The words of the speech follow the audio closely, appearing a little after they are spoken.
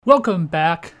Welcome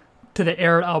back to the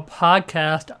Air It Out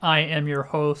podcast. I am your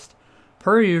host,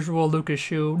 per usual, Lucas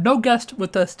Shu. No guest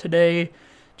with us today,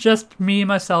 just me and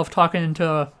myself talking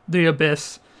into the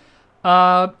abyss.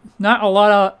 Not a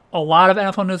lot of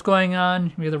NFL news going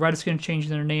on. We have the Redskins changing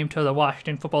their name to the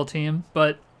Washington Football Team,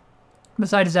 but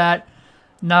besides that,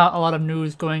 not a lot of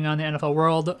news going on in the NFL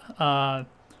world. So we're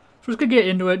just gonna get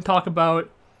into it and talk about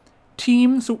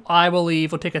teams who I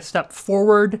believe will take a step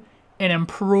forward and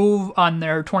improve on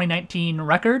their 2019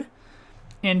 record,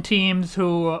 and teams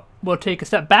who will take a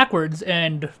step backwards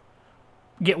and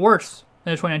get worse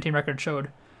than the 2019 record showed.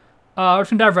 We're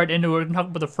just going to dive right into it. We're going to talk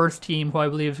about the first team who I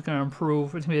believe is going to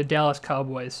improve. It's going to be the Dallas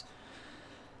Cowboys.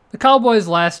 The Cowboys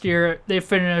last year, they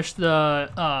finished the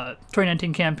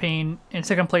 2019 campaign in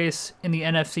second place in the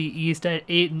NFC East at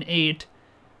 8-8,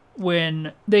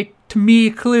 when they, to me,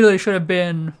 clearly should have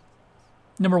been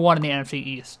number one in the NFC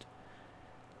East.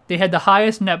 They had the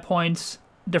highest net points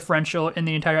differential in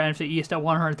the entire NFC East at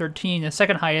 113. The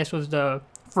second highest was the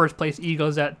first place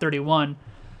Eagles at 31.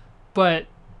 But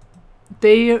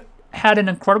they had an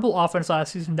incredible offense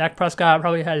last season. Dak Prescott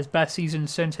probably had his best season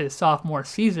since his sophomore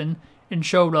season and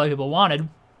showed what other people wanted.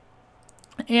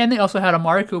 And they also had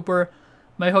Amari Cooper,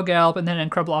 Michael Gallup, and then an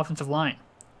incredible offensive line.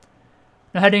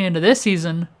 Now heading into this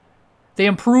season, they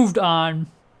improved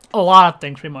on a lot of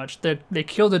things pretty much. They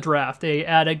killed the draft. They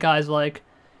added guys like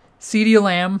CeeDee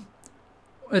Lamb,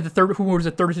 who was the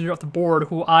third receiver off the board,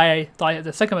 who I thought was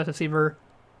the second best receiver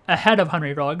ahead of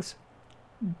Henry Ruggs,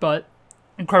 but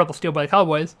incredible steal by the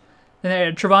Cowboys. Then they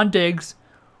added Trevon Diggs,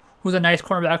 who's a nice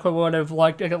cornerback who would have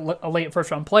liked a late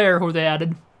first-round player, who they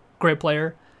added, great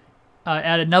player.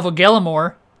 Added Neville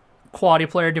Gallimore, quality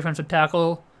player, defensive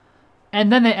tackle.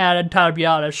 And then they added Tyler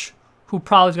Biadasz, who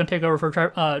probably is going to take over for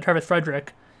Travis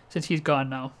Frederick, since he's gone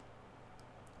now.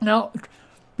 Now,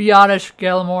 Biadasz,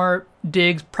 Gallimore,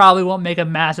 Diggs probably won't make a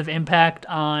massive impact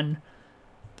on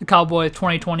the Cowboys'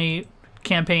 2020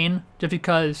 campaign, just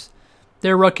because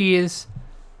they're rookies.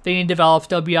 They need to develop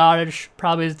still. Biadasz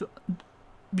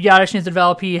needs to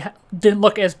develop. He didn't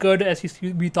look as good as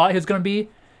we thought he was going to be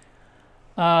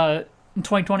in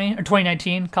 2020 or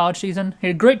 2019 college season. He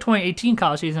had a great 2018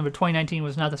 college season, but 2019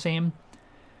 was not the same.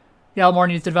 Gallimore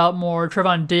needs to develop more.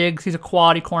 Trevon Diggs, he's a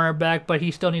quality cornerback, but he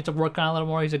still needs to work on it a little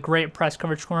more. He's a great press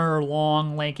coverage corner,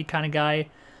 long, lanky kind of guy.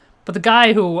 But the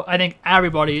guy who I think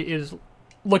everybody is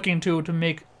looking to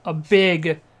make a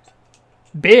big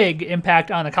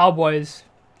impact on the Cowboys'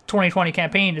 2020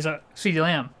 campaign is CeeDee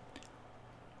Lamb.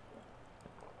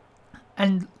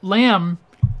 And Lamb,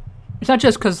 it's not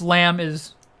just because Lamb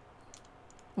is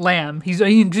Lamb. He's an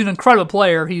incredible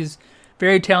player. He's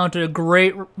very talented,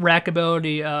 great rack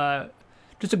ability,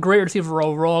 just a great receiver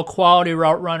overall, quality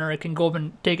route runner. It can go up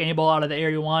and take any ball out of the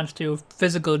air he wants to.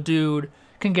 Physical dude,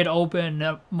 can get open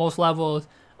at most levels.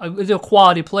 He's a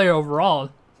quality player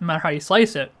overall, no matter how you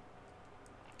slice it.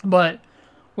 But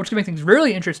what's going to make things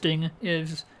really interesting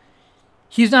is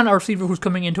he's not a receiver who's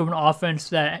coming into an offense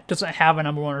that doesn't have a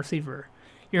number one receiver.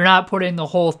 You're not putting the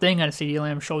whole thing on CeeDee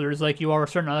Lamb's shoulders like you are with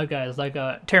certain other guys, like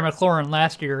Terry McLaurin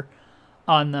last year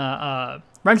on the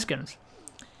Redskins.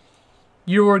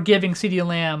 You were giving CeeDee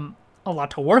Lamb a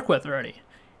lot to work with already.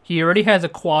 He already has a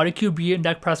quality QB in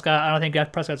Dak Prescott. I don't think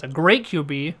Dak Prescott's a great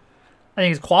QB. I think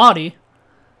he's quality.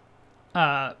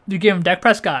 You give him Dak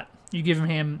Prescott. You give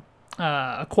him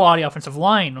a quality offensive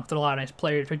line with a lot of nice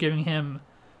players. You're giving him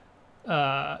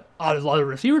a lot of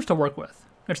receivers to work with.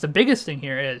 That's the biggest thing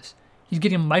here is he's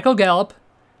getting Michael Gallup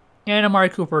and Amari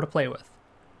Cooper to play with.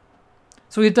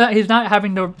 So he's not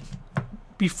having to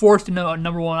be forced into a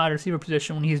number one wide receiver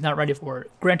position when he's not ready for it.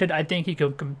 Granted, I think he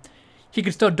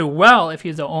could still do well if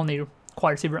he's the only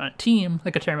quad receiver on a team,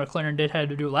 like a Terry McLaurin had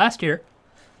to do last year.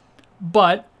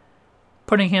 But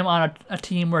putting him on a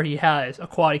team where he has a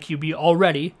quality QB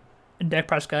already in Dak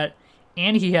Prescott,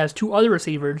 and he has two other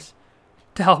receivers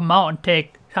to help him out and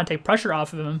take pressure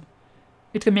off of him,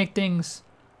 it's going to make things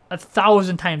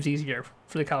 1,000 times easier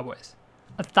for the Cowboys.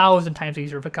 1,000 times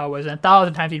easier for the Cowboys, and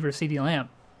 1,000 times easier for CeeDee Lamb.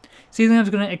 CeeDee Lamb's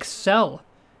going to excel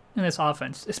in this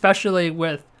offense, especially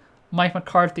with Mike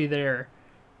McCarthy there,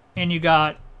 and you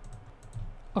got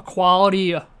a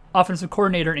quality offensive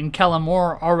coordinator in Kellen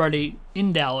Moore already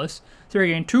in Dallas. So you're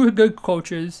getting two good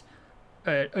coaches,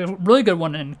 a really good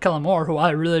one in Kellen Moore, who I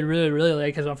really, really, really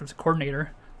like as offensive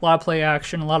coordinator. A lot of play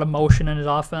action, a lot of motion in his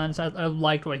offense. I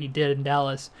liked what he did in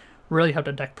Dallas. Really helped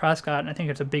out Dak Prescott, and I think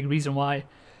it's a big reason why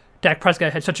Dak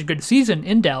Prescott had such a good season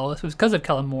in Dallas was because of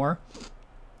Kellen Moore.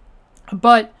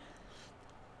 But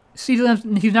CeeDee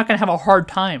Lamb, he's not going to have a hard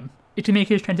time to make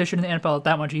his transition to the NFL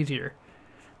that much easier.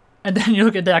 And then you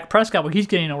look at Dak Prescott, what he's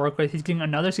getting to work with. He's getting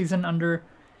another season under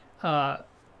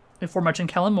aforementioned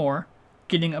Kellen Moore,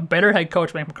 getting a better head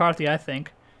coach, Mike McCarthy, I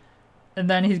think. And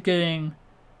then he's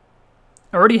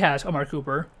already has Amari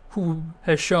Cooper, who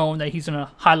has shown that he's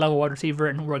a high-level wide receiver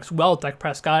and works well with Dak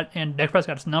Prescott. And Dak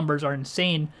Prescott's numbers are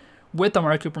insane with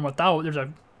Amari Cooper and without.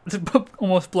 It's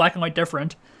almost black and white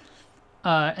different.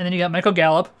 And then you got Michael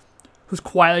Gallup, who's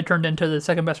quietly turned into the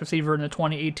second-best receiver in the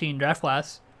 2018 draft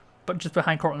class, but just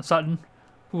behind Courtland Sutton,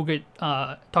 who we'll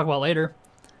talk about later.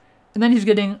 And then he's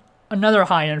getting another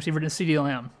high-end receiver in CeeDee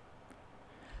Lamb.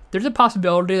 There's a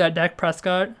possibility that Dak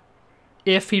Prescott,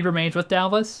 if he remains with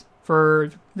Dallas for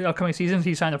the upcoming seasons,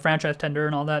 he signed a franchise tender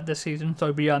and all that this season, so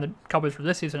he'll be on the Cowboys for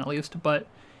this season at least. But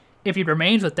if he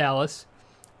remains with Dallas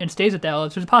and stays with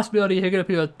Dallas, there's a possibility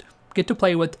he'll get to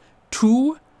play with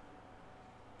two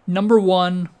number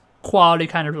one quality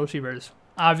kind of receivers.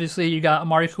 Obviously, you got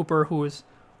Amari Cooper, who is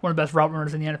one of the best route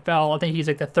runners in the NFL. I think he's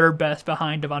like the third best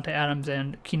behind Devontae Adams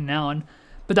and Keenan Allen.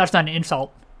 But that's not an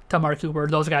insult to Amari Cooper.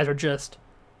 Those guys are just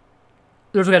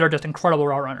incredible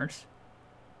route runners.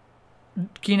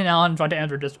 Keenan Allen and Devontae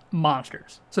Adams are just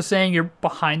monsters. So saying you're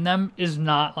behind them is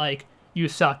not like you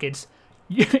suck. It's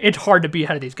hard to be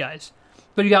ahead of these guys.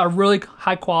 But you got a really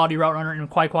high quality route runner and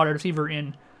a high quality receiver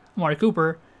in Amari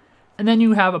Cooper. And then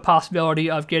you have a possibility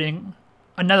of getting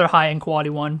another high-end quality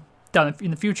one down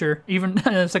in the future, even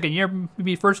in the second year,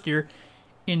 maybe first year,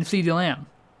 in CeeDee Lamb.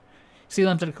 CeeDee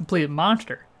Lamb's a complete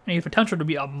monster, and he has potential to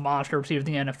be a monster receiver in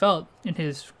the NFL in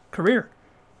his career.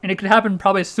 And it could happen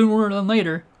probably sooner than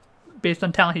later, based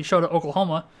on talent he showed at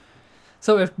Oklahoma.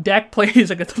 So if Dak plays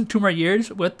like 2 more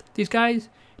years with these guys,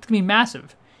 it's going to be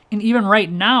massive. And even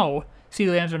right now,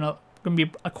 CeeDee Lamb's going to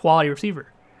be a quality receiver.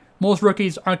 Most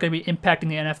rookies aren't going to be impacting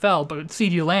the NFL, but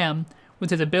CeeDee Lamb,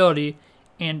 with his ability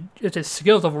and just his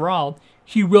skills overall,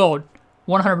 he will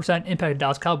 100% impact the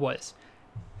Dallas Cowboys.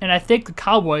 And I think the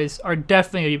Cowboys are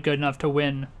definitely going to be good enough to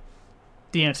win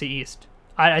the NFC East.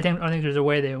 I don't think there's a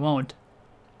way they won't.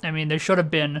 I mean, they should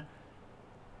have been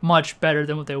much better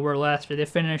than what they were last year. They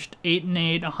finished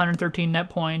 8-8, 113 net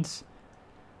points,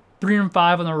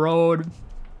 3-5 on the road.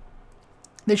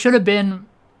 They should have been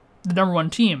the number one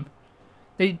team.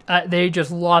 They just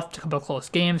lost a couple of close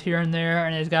games here and there,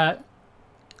 and they got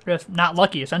just not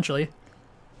lucky, essentially.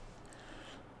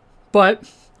 But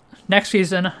next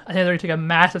season, I think they're going to take a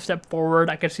massive step forward.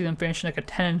 I could see them finishing like a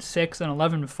 10-6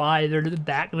 and 11-5. They're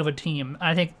that good of a team.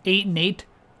 I think 8-8,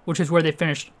 which is where they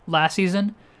finished last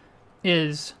season,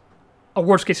 is a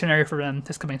worst-case scenario for them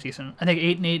this coming season. I think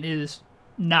 8-8 is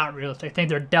not realistic. I think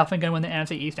they're definitely going to win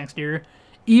the NFC East next year,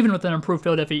 even with an improved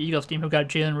Philadelphia Eagles team who got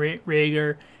Jalen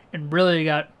Reagor and really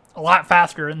got a lot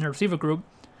faster in their receiver group.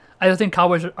 I just think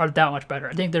Cowboys are that much better.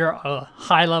 I think they're a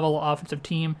high-level offensive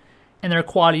team, and they're a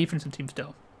quality defensive team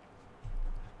still.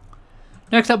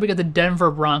 Next up, we got the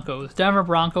Denver Broncos. Denver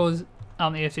Broncos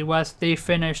on the AFC West, they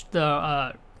finished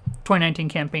the 2019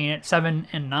 campaign at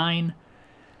 7-9.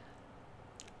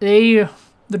 The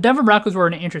Denver Broncos were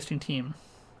an interesting team.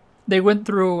 They went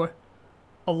through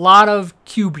a lot of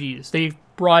QBs. They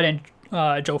brought in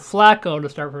Joe Flacco to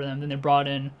start for them. Then they brought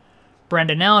in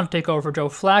Brandon Allen to take over for Joe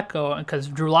Flacco because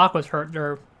Drew Lock was hurt.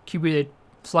 Their QB they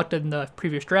selected in the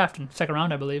previous draft in the second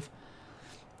round, I believe.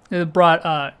 They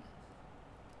brought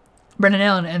Brandon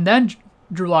Allen, and then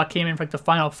Drew Lock came in for like the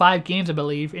final 5 games, I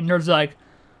believe. And there's like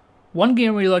one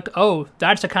game where you looked, oh,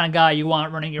 that's the kind of guy you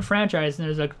want running your franchise. And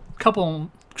there's a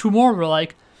two more were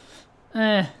like,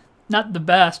 not the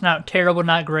best, not terrible,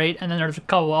 not great. And then there's a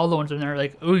couple other ones in there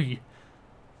like, ooh,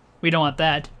 we don't want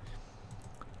that.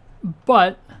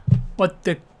 But what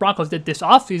the Broncos did this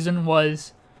offseason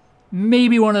was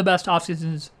maybe one of the best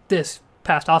offseasons this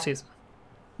past offseason.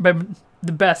 But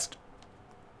the best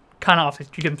kind of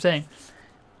offseason, you get what I'm saying.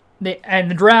 In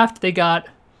the draft, they got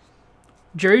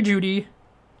Jerry Jeudy,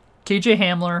 KJ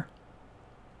Hamler.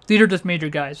 These are just major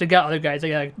guys. They got other guys. They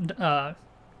got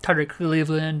Tyreek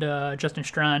Cleveland, Justin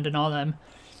Strand, and all them.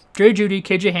 Jerry Jeudy,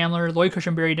 KJ Hamler, Lloyd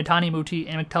Cushenberry, Netani Muti,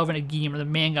 and McTelvin Agim are the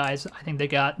main guys I think they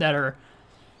got that are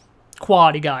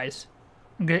quality guys.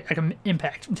 I can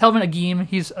impact. McTelvin Agim,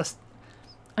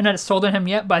 I'm not sold on him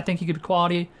yet, but I think he could be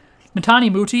quality.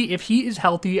 Netani Muti, if he is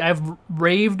healthy, I've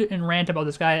raved and ranted about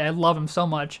this guy. I love him so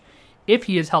much. If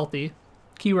he is healthy,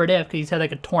 keyword if, because he's had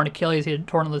like a torn Achilles, he had a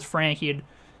torn Liz Frank, he had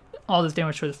all this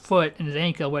damage to his foot and his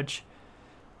ankle, which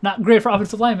not great for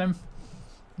offensive linemen.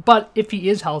 But if he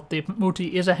is healthy, if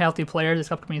Muti is a healthy player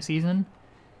this upcoming season,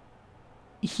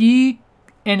 and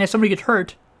if somebody gets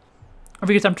hurt, or if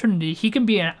he gets an opportunity, he can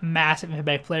be a massive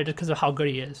impact player just because of how good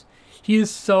he is. He is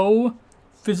so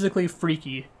physically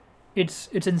freaky. It's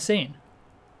insane.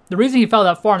 The reason he fell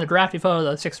that far in the draft, he fell to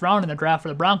the 6th round in the draft for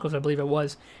the Broncos, I believe it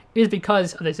was, is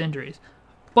because of his injuries.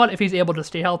 But if he's able to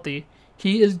stay healthy,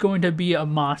 he is going to be a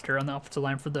monster on the offensive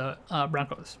line for the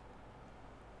Broncos.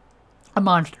 A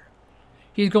monster.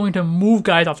 He's going to move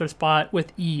guys off their spot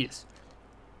with ease.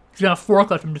 He's going to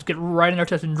forklift them, just get right in their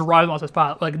chest and drive them off the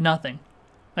spot like nothing.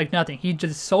 Like nothing. He's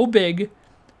just so big,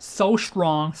 so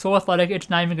strong, so athletic, it's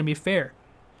not even going to be fair.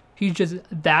 He's just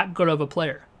that good of a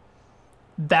player.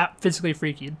 That physically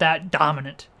freaky, that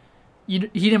dominant.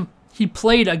 He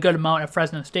played a good amount at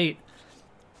Fresno State,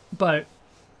 but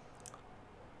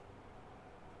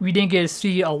we didn't get to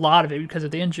see a lot of it because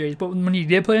of the injuries. But when he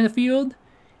did play in the field,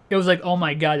 it was like, oh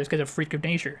my god, this guy's a freak of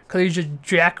nature. Because he's just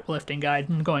jack lifting guys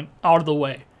and going out of the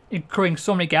way and creating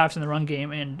so many gaps in the run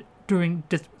game and doing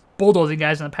just bulldozing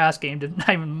guys in the pass game. Not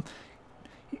even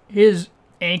his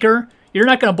anchor, you're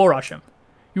not going to bull rush him.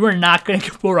 You are not going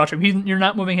to bull rush him. You're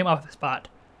not moving him off the spot.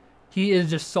 He is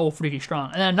just so freaky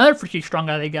strong. And then another freaky strong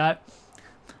guy they got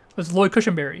was Lloyd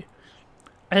Cushenberry.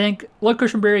 I think Lloyd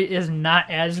Cushenberry is not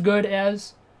as good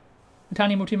as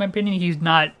Netane Muti, in my opinion. He doesn't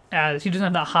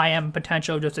have the high-end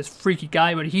potential of just this freaky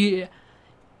guy, but he's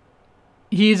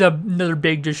another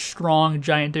big, just strong,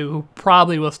 giant dude who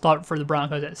probably will start for the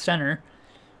Broncos at center.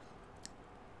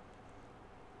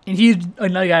 And he's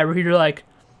another guy where you're like,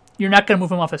 you're not going to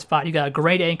move him off the spot. You got a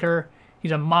great anchor.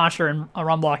 He's a monster in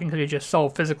run blocking because he's just so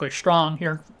physically strong.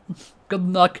 Here,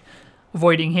 good luck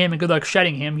avoiding him and good luck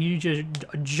shedding him. He's just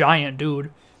a giant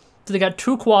dude. So they got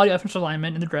 2 quality offensive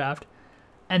linemen in the draft.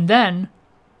 And then,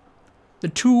 the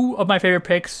 2 of my favorite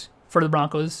picks for the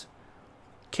Broncos,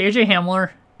 KJ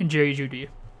Hamler and Jerry Jeudy.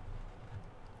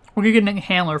 We're going to get into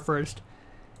Hamler first.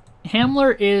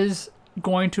 Hamler is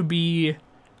going to be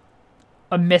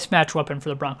a mismatch weapon for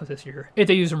the Broncos this year, if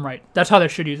they use him right. That's how they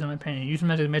should use him, in my opinion. Use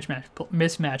him as a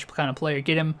mismatch kind of player.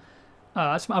 Get him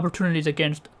some opportunities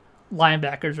against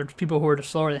linebackers or people who are just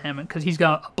slower than him, because he's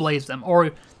going to blaze them.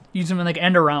 Or use him in like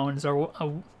end arounds,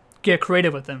 or get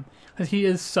creative with him. Because he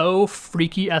is so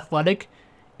freaky athletic,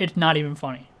 it's not even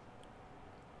funny.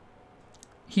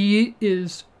 He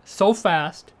is so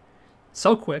fast,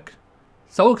 so quick,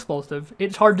 so explosive,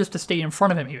 it's hard just to stay in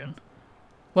front of him even,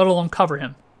 let alone cover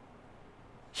him.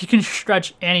 He can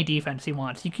stretch any defense he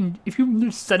wants. If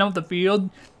you set him up the field,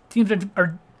 teams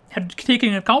have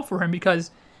taken account for him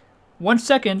because 1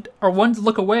 second or 1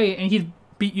 look away and he'd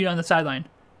beat you on the sideline.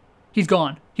 He's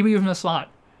gone. He beat you from the slot.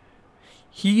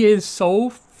 He is so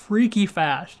freaky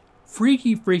fast,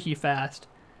 freaky fast,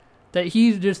 that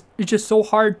it's just so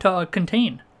hard to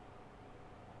contain.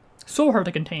 So hard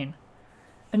to contain.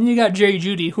 And then you got Jerry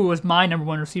Jeudy, who was my number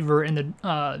 1 receiver in the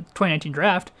 2019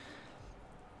 draft.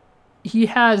 He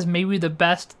has maybe the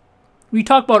best. We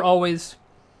talk about always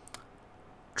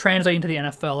translating to the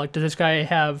NFL. Like, does this guy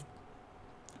have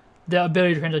the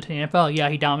ability to translate to the NFL? Yeah,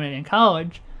 he dominated in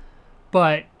college,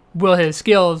 but will his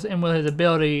skills and will his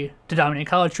ability to dominate in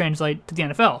college translate to the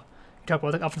NFL? You talk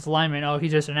about like offensive lineman, oh,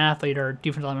 he's just an athlete, or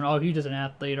defensive lineman, oh, he's just an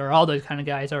athlete, or all those kind of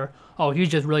guys, or oh, he's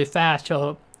just really fast,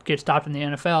 he'll get stopped in the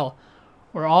NFL,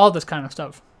 or all this kind of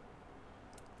stuff.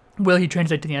 Will he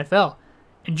translate to the NFL?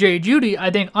 And Jerry Jeudy, I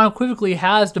think, unequivocally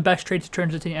has the best traits to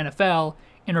translate to the NFL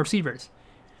in receivers.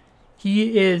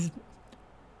 He is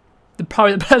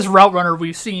probably the best route runner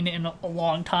we've seen in a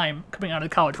long time coming out of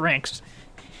the college ranks.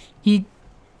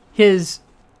 His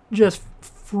just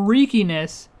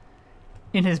freakiness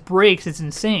in his breaks is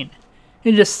insane. He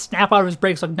can just snap out of his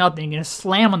breaks like nothing and just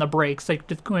slam on the brakes, like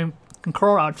just going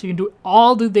curl out. So you can do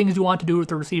all the things you want to do with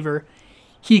the receiver.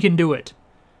 He can do it.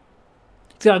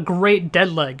 He's got a great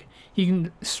dead leg. He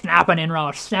can snap an in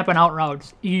route, snap an out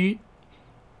routes. He's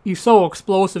so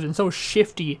explosive and so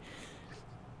shifty.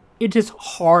 It's just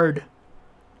hard.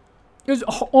 It was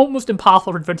almost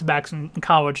impossible for defensive backs in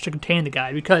college to contain the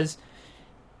guy because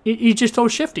he's just so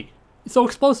shifty. He's so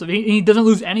explosive. He doesn't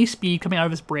lose any speed coming out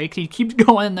of his breaks. He keeps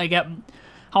going like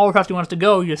however fast he wants to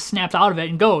go. He just snaps out of it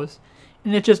and goes.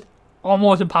 And it's just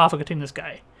almost impossible to contain this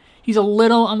guy. He's a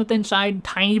little on the thin side,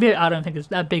 tiny bit. I don't think it's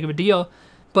that big of a deal.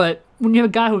 But when you have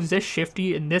a guy who's this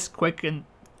shifty and this quick and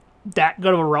that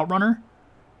good of a route runner,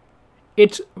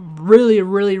 it's really,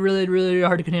 really, really, really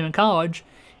hard to contain him in college.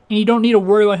 And you don't need to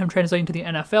worry about him translating to the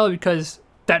NFL because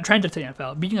that translates to the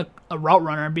NFL. Being a route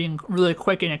runner, being really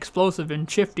quick and explosive and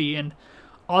shifty and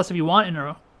all the stuff you want in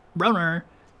a route runner,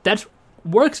 that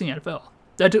works in the NFL.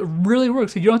 That really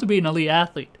works. You don't have to be an elite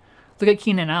athlete. Look at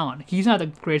Keenan Allen. He's not the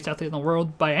greatest athlete in the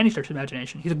world by any stretch of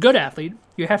imagination. He's a good athlete.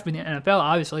 You have to be in the NFL,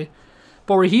 obviously.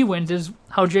 But where he wins is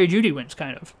how Jerry Jeudy wins,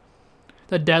 kind of.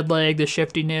 The dead leg, the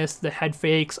shiftiness, the head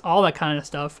fakes, all that kind of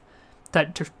stuff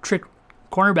that trick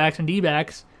cornerbacks and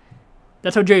D-backs.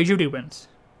 That's how Jerry Jeudy wins.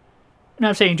 I'm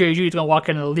not saying Jerry Jeudy's going to walk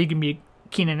into the league and be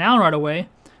Keenan Allen right away,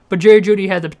 but Jerry Jeudy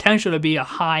has the potential to be a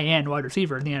high-end wide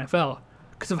receiver in the NFL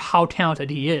because of how talented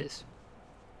he is.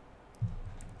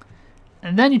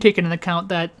 And then you take into account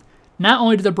that not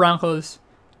only did the Broncos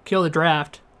kill the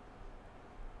draft,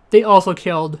 they also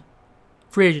killed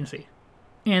free agency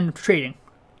and trading.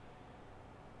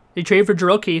 They traded for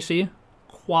Jurrell Casey,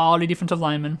 quality defensive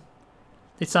lineman.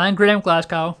 They signed Graham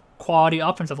Glasgow, quality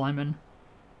offensive lineman.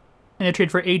 And they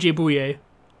traded for A.J. Bouye,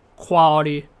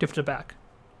 quality defensive back.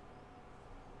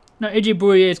 Now, A.J.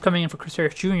 Bouye is coming in for Chris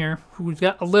Harris Jr., who's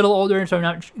got a little older, so I'm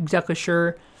not exactly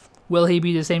sure will he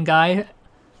be the same guy.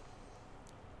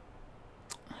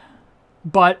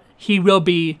 But he will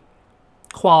be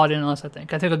quality nonetheless, I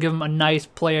think. I think I'll give him a nice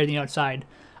player on the outside.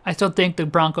 I still think the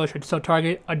Broncos should still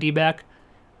target a D-back in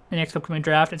the next upcoming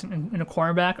draft and a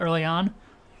cornerback early on.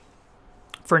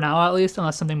 For now, at least,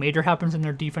 unless something major happens in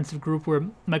their defensive group where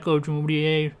Michael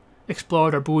Ojemudia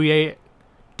explodes or Bouye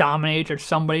dominates or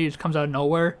somebody just comes out of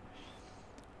nowhere.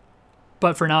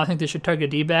 But for now, I think they should target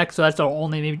a D-back, so that's the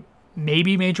only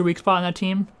maybe major weak spot on that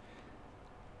team.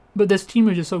 But this team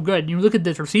is just so good. You look at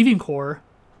this receiving core,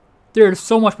 there's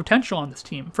so much potential on this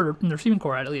team, in the receiving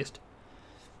core at least.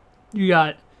 You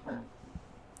got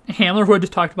Hamler, who I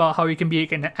just talked about how he can be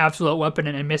an absolute weapon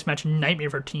and a mismatch nightmare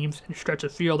for teams and stretch the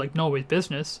field like nobody's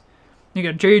business. You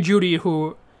got Jerry Jeudy,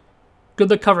 who good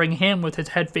luck covering him with his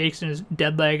head fakes and his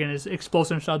dead leg and his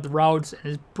explosiveness out the routes and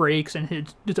his breaks and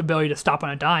his just ability to stop on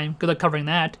a dime. Good luck covering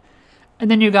that.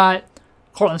 And then you got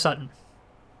Courtland Sutton.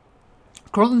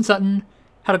 Courtland Sutton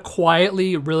had a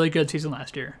quietly really good season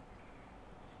last year.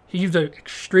 He's an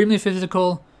extremely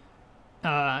physical,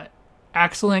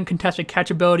 excellent contested catch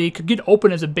ability. Could get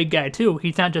open as a big guy too.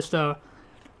 He's not just a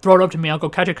throw it up to me, I'll go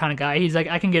catch it kind of guy. He's like,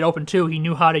 I can get open too. He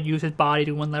knew how to use his body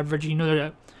to win leverage. He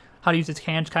knew how to use his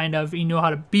hands kind of. He knew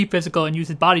how to be physical and use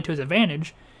his body to his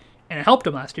advantage. And it helped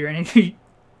him last year. And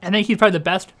I think he's probably the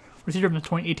best receiver from the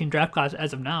 2018 draft class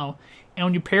as of now. And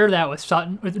when you pair that with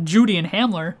Sutton, with Jeudy and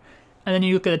Hamler, and then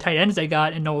you look at the tight ends they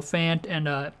got in Noah Fant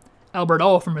and Albert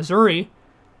O from Missouri,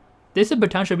 this would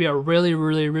potentially be a really,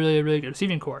 really, really, really good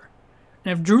receiving core.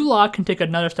 And if Drew Lock can take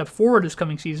another step forward this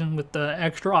coming season with the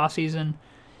extra offseason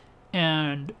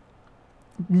and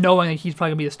knowing that he's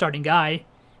probably going to be the starting guy,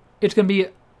 it's going to be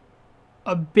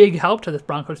a big help to this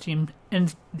Broncos team.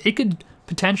 And they could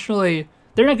potentially...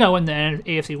 They're not going to win the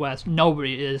AFC West.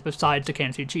 Nobody is besides the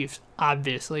Kansas City Chiefs,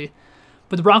 obviously.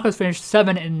 But the Broncos finished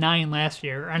 7-9 last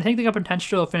year, and I think they got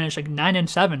potential to finish like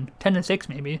 9-7, 10-6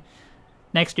 maybe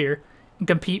next year, and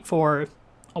compete for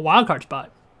a wild card spot.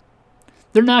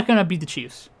 They're not going to beat the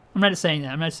Chiefs. I'm not saying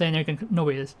that. I'm not saying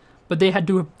nobody is, but they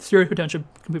do have serious potential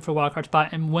to compete for a wild card spot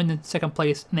and win the second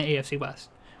place in the AFC West.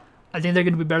 I think they're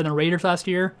going to be better than the Raiders last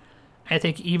year. I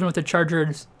think even with the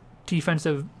Chargers'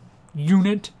 defensive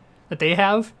unit that they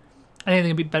have, I think they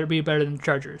can be better than the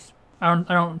Chargers. I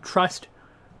don't trust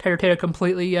Tyler Taylor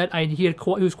completely yet. He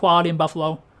was quality in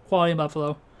Buffalo,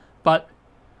 but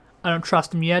I don't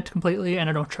trust him yet completely, and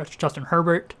I don't trust Justin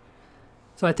Herbert.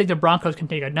 So I think the Broncos can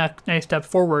take a nice step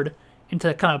forward into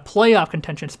the kind of playoff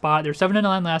contention spot. They're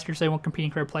 7-9 last year, so they won't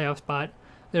compete for a playoff spot.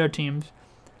 There are teams,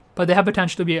 but they have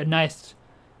potential to be a nice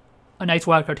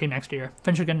wildcard team next year.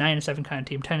 Finishing a 9-7 kind of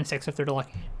team, 10-6 if they're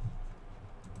lucky.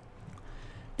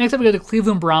 Next up, we got the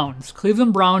Cleveland Browns.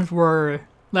 Cleveland Browns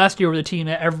last year were the team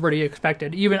that everybody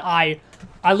expected. Even I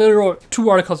literally wrote 2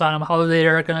 articles on them, how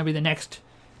they're going to be the next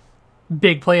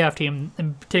big playoff team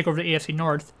and take over the AFC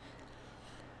North.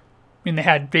 I mean, they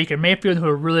had Baker Mayfield, who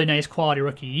had a really nice quality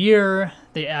rookie year.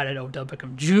 They added Odell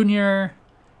Beckham Jr.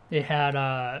 They had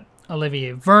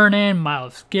Olivier Vernon.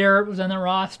 Myles Garrett was on the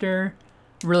roster.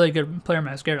 Really good player,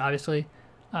 Myles Garrett, obviously.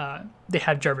 They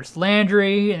had Jarvis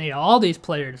Landry, and they had all these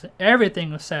players.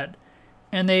 Everything was set.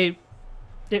 And on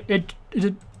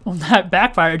that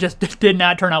backfire, it just did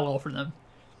not turn out well for them.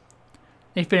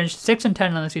 They finished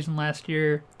 6-10 on the season last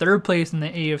year, 3rd place in the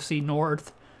AFC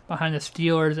North, behind the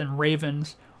Steelers and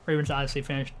Ravens. Ravens obviously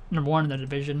finished number 1 in the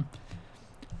division.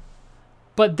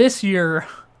 But this year,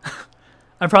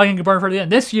 I'm probably going to get burned for the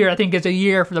end. This year, I think, is a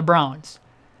year for the Browns.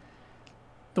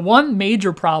 The one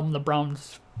major problem the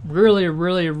Browns really,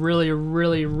 really, really,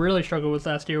 really, really struggled with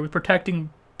last year was protecting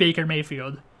Baker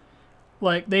Mayfield.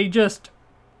 Like, they couldn't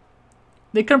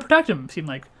protect him, it seemed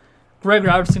like. Greg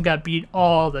Robinson got beat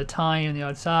all the time on the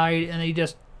outside, and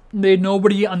they had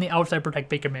nobody on the outside protect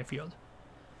Baker Mayfield.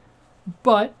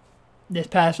 But this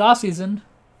past offseason,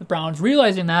 the Browns,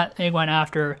 realizing that, they went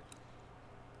after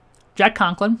Jack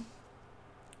Conklin,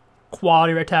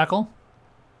 quality right tackle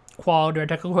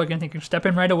who I can think can step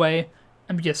in right away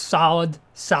and be a solid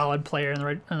player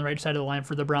on the right side of the line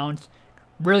for the Browns.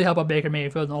 Really help out Baker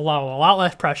Mayfield and allow a lot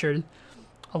less pressure,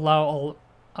 allow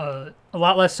a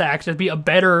lot less sacks, just be a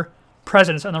better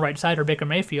presence on the right side for Baker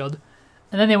Mayfield.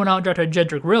 And then they went out and drafted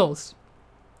Jedrick Wills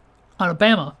on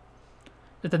Alabama.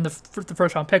 Within the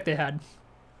first round pick they had.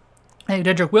 I think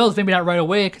Jedrick Wills, maybe not right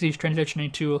away because he's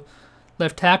transitioning to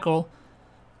left tackle,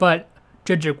 but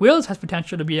Jedrick Wills has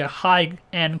potential to be a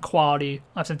high-end quality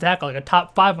offensive tackle, like a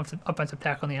top 5 offensive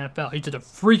tackle in the NFL. He's just a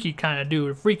freaky kind of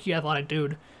dude, a freaky athletic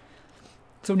dude.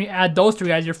 So when you add those 3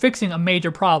 guys, you're fixing a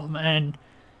major problem, and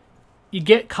you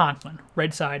get Conklin,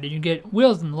 right side, and you get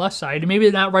Wills on the left side, and maybe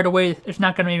not right away, it's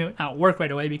not going to maybe not work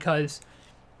right away because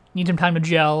you need some time to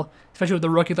gel, especially with the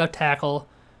rookie left tackle,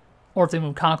 or if they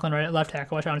move Conklin right at left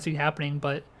tackle, which I don't see happening,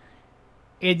 but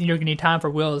you're going to need time for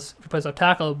Wills if he plays left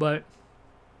tackle, but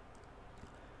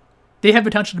they have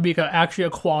potential to be actually a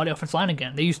quality offensive line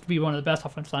again. They used to be one of the best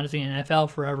offensive lines in the NFL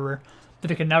forever, but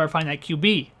they could never find that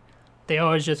QB. They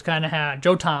always just kind of had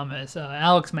Joe Thomas,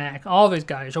 Alex Mack, all these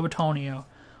guys, Joe Bitonio,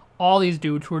 all these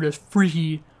dudes who were just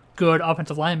freaky good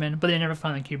offensive linemen, but they never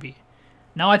found the QB.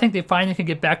 Now I think they finally can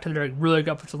get back to their really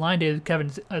good offensive line days.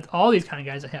 All these kind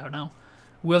of guys they have now.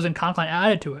 Wills and Conklin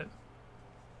added to it.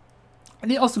 And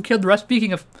they also killed the rest.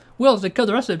 Speaking of Wills, they killed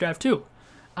the rest of the draft too.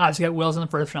 Obviously got Wills in the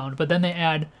first round, but then they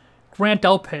add Grant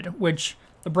Delpit, which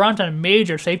the Browns had a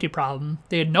major safety problem.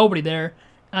 They had nobody there,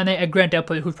 and they had Grant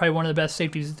Delpit, who's probably one of the best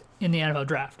safeties in the NFL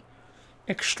draft.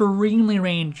 Extremely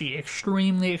rangy,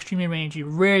 extremely rangy,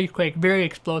 very quick, very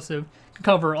explosive, can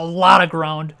cover a lot of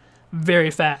ground,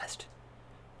 very fast.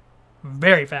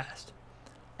 Very fast.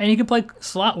 And you can play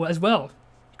slot as well.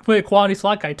 You can play a quality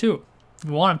slot guy too, if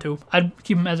you want him to. I'd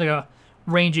keep him as like a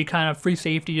rangy kind of free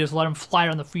safety, just let him fly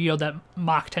around the field, that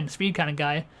Mach 10 speed kind of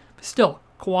guy. But still,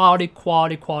 quality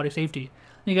safety.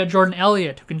 And you got Jordan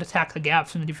Elliott, who can attack the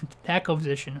gaps in the defensive tackle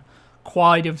position.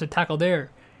 Quality defensive tackle there.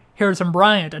 Harrison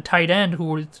Bryant, a tight end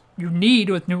who you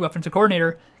need with new offensive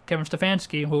coordinator, Kevin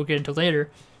Stefanski, who we'll get into later.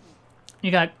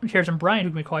 You got Harrison Bryant, who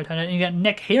can be quality tight end. And you got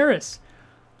Nick Harris,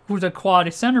 who's a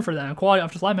quality center for them, a quality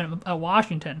offensive lineman at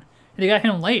Washington. And they got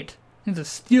him late. He's a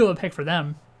steal of a pick for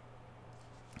them.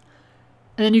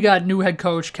 And then you got new head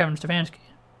coach Kevin Stefanski.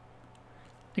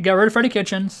 They got rid of Freddie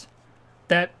Kitchens.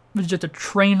 That was just a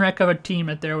train wreck of a team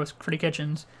right there with Freddie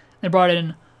Kitchens. They brought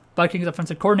in Vikings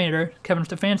offensive coordinator Kevin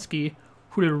Stefanski,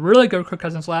 who did really good with Kirk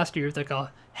Cousins last year. It's like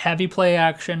a heavy play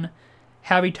action,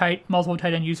 multiple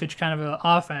tight end usage kind of an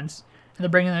offense. And they're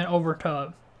bringing that over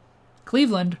to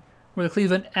Cleveland, where the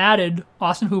Cleveland added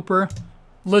Austin Hooper. A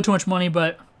little too much money,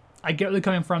 but I get where they're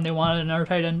coming from. They wanted another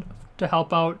tight end to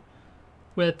help out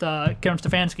with Kevin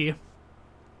Stefanski.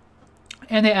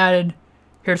 And they added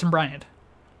Harrison Bryant.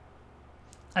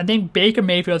 I think Baker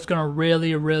Mayfield's going to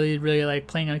really like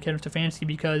playing on Kevin Stefanski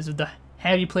because of the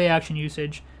heavy play action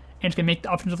usage. And it's going to make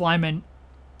the offensive linemen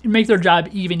make their job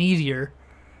even easier.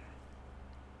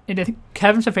 And I think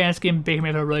Kevin Stefanski and Baker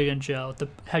Mayfield are really going to gel with the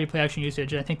heavy play action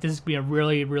usage. And I think this is going to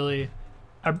be a really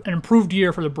an improved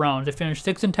year for the Browns. They finished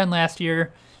 6-10 last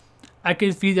year. I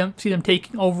could see them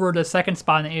taking over the second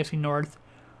spot in the AFC North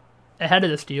ahead of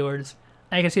the Steelers.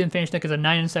 I can see them finish like as a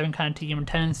 9-7 kind of team or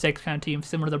 10-6 kind of team,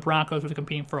 similar to the Broncos, which are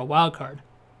competing for a wild card.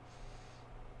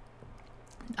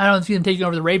 I don't see them taking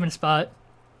over the Ravens spot.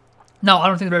 No, I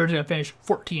don't think the Ravens are going to finish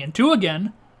 14-2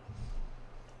 again.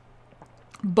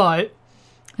 But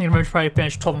I think the Ravens probably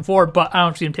finish 12-4. But I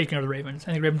don't see them taking over the Ravens. I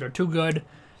think the Ravens are too good.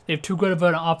 They have too good of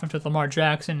an offense with Lamar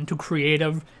Jackson, too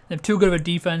creative. They have too good of a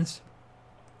defense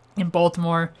in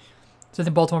Baltimore. So I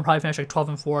think Baltimore will probably finish like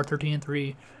 12-4,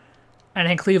 13-3. And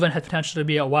I think Cleveland has potential to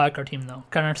be a wildcard team, though.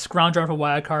 Kind of scrounge around for a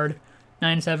wildcard.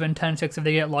 9-7, 10-6 if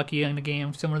they get lucky in the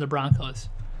game, similar to the Broncos.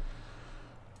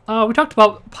 We talked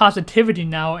about positivity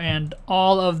now, and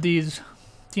all of these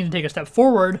teams take a step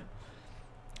forward.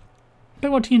 Talk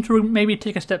about teams who maybe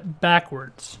take a step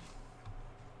backwards.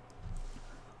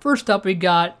 First up, we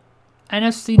got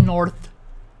NFC North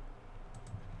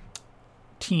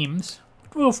teams.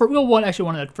 We'll actually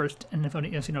one of the first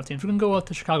NFC North teams. We're going to go with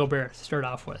the Chicago Bears to start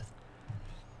off with.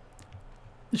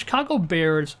 The Chicago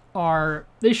Bears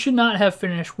they should not have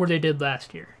finished where they did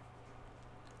last year.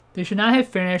 They should not have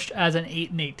finished as an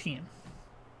 8-8 team.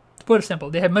 To put it simple,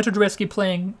 they had Mitchell Trubisky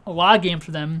playing a lot of games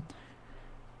for them,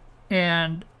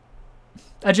 and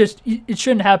it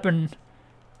shouldn't happen.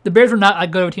 The Bears were not a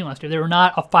good of a team last year. They were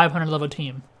not a 500 level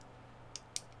team.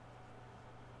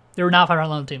 They were not a 500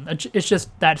 level team. It's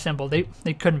just that simple. They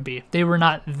couldn't be. They were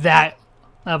not that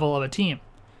level of a team.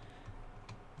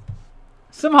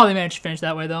 Somehow they managed to finish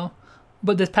that way though.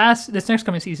 But this next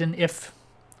coming season,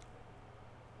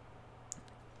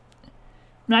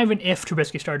 not even if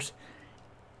Trubisky starts,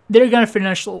 they're going to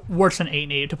finish worse than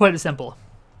 8-8, to put it simple.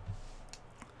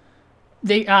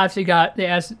 They obviously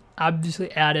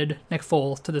added Nick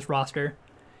Foles to this roster.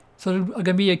 So there's going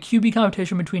to be a QB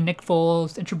competition between Nick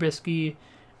Foles and Trubisky.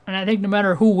 And And I think no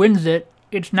matter who wins it,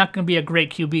 it's not going to be a great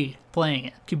QB playing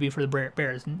it. QB for the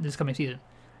Bears this coming season.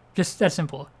 Just that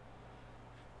simple.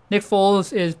 Nick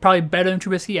Foles is probably better than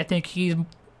Trubisky. I think he's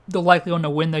the likely one to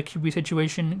win the QB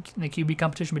situation, the QB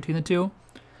competition between the two.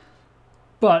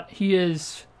 But he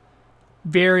is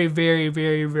very, very,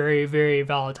 very, very, very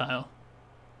volatile.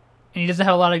 And he doesn't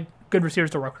have a lot of good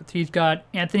receivers to work with. He's got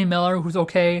Anthony Miller, who's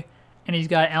okay, and he's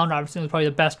got Allen Robinson, who's probably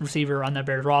the best receiver on that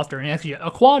Bears roster, and actually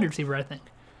a quality receiver, I think.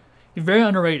 He's very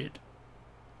underrated.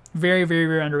 Very, very,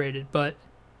 very underrated. But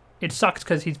it sucks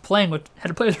because had to play with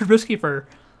Trubisky for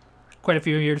quite a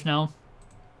few years now.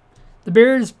 The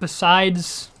Bears,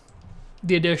 besides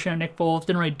the addition of Nick Foles,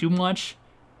 didn't really do much.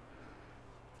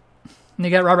 And they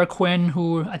got Robert Quinn,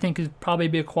 who I think is probably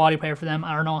be a quality player for them.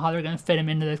 I don't know how they're going to fit him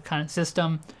into this kind of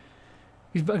system.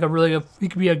 He's like he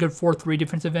could be a good 4-3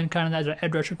 defensive end kind of as an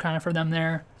edge rusher kind of for them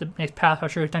there. The nice pass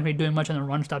rusher. He's not going to be doing much in the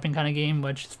run stopping kind of game,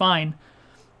 which is fine.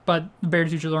 But the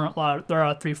Bears usually learn a lot. They're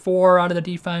a 3-4 out of the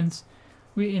defense.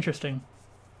 Really interesting.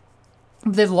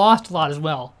 But they've lost a lot as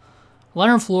well.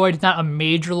 Leonard Floyd is not a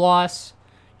major loss.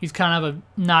 He's kind of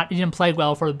he didn't play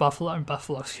well for the Buffalo,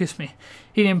 excuse me.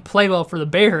 He didn't play well for the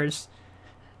Bears.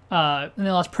 And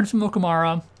they lost Prince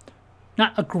Mukamara.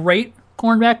 Not a great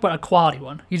cornerback, but a quality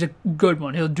one. He's a good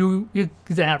one.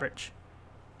 He's average.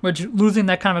 Which, losing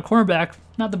that kind of a cornerback,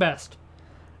 not the best.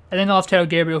 And then they lost Taylor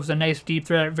Gabriel, who's a nice deep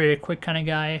threat, very quick kind of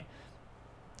guy.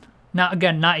 Not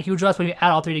a huge loss, but if you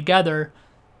add all three together,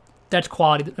 that's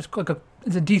quality.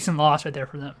 It's a decent loss right there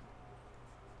for them.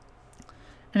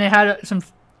 And they had some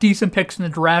decent picks in the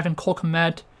draft, and Cole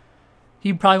Kmet.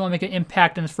 He probably won't make an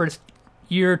impact in his first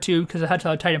year or two because that's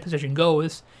how the tight end position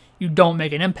goes. You don't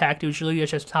make an impact usually.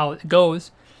 That's just how it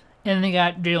goes. And then they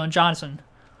got Jalen Johnson.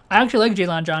 I actually like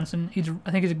Jalen Johnson.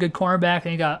 I think he's a good cornerback,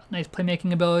 and he got nice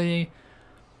playmaking ability.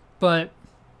 But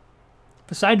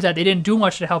besides that, they didn't do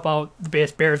much to help out the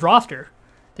Bears roster.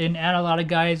 They didn't add a lot of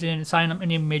guys. They didn't sign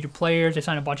any major players. They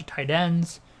signed a bunch of tight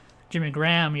ends. Jimmy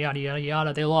Graham, yada, yada,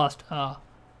 yada. They lost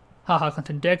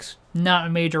Clinton Dix. Not a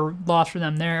major loss for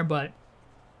them there, but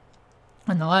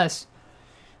nonetheless.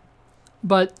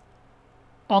 But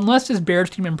unless this Bears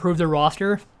team improved their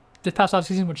roster this past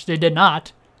offseason, which they did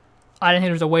not, I didn't think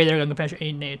there was a way they were going to finish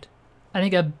 8-8. I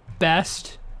think at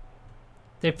best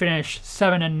they finished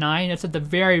 7-9. That's at the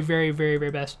very, very, very,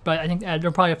 very best. But I think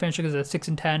they're probably finishing as a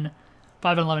 6-10,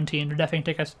 5-11 team. They're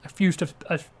definitely take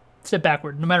a step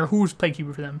backward, no matter who's playing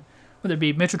QB for them, whether it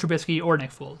be Mitchell Trubisky or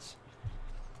Nick Foles.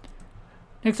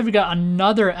 Next up, we got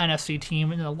another NFC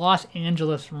team in the Los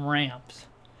Angeles Rams.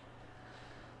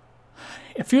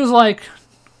 It feels like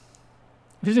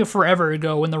forever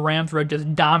ago when the Rams were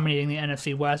just dominating the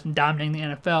NFC West and dominating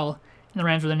the NFL, and the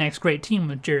Rams were the next great team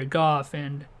with Jared Goff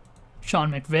and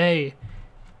Sean McVay.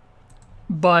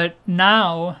 But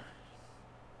now,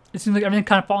 it seems like everything's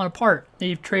kind of falling apart.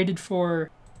 They've traded for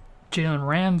Jalen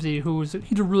Ramsey,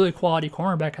 he's a really quality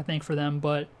cornerback, I think, for them,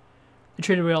 but they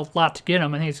traded away a lot to get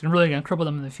him. I think it's really going to cripple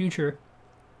them in the future.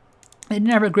 They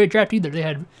didn't have a great draft either. They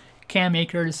had Cam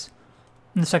Akers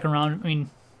in the second round. I mean,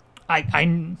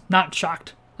 I'm not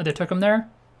shocked that they took him there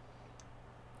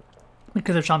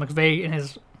because of Sean McVay and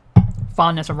his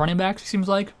fondness of running backs, it seems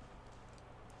like.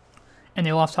 And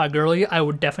they lost Todd Gurley. I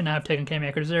would definitely not have taken Cam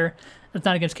Akers there. It's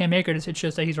not against Cam Akers. It's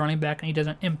just that he's running back and he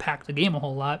doesn't impact the game a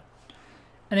whole lot.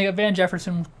 And they got Van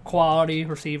Jefferson, quality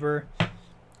receiver.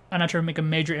 I'm not sure if he'll make a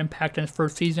major impact in his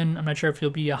first season. I'm not sure if he'll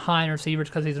be a high end receiver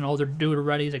because he's an older dude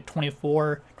already. He's like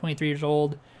 24, 23 years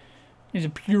old. He's a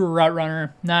pure route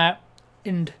runner.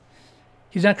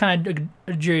 He's not kind of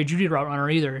a Jerry Jeudy route runner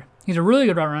either. He's a really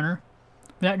good route runner.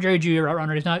 Not Jerry Jeudy route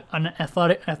runner. He's not an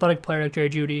athletic player like Jerry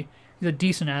Jeudy. He's a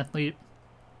decent athlete.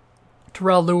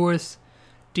 Terrell Lewis,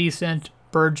 decent.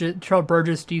 Terrell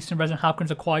Burgess, decent. Bryson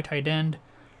Hopkins, a quality tight end.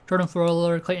 Jordan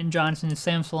Fuller, Clayton Johnson,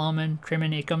 Sam Solomon,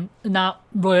 Trayman Acom. Not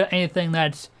really anything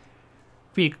that's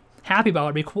be happy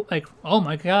about. Be cool, like, oh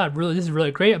my god, really, this is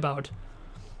really great about.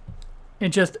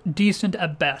 It's just decent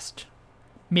at best.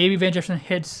 Maybe Van Jefferson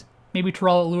hits. Maybe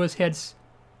Terrell Lewis hits.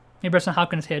 Maybe Bryson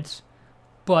Hopkins hits.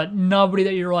 But nobody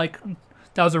that you're like,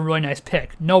 that was a really nice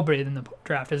pick. Nobody in the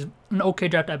draft is an okay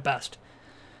draft at best.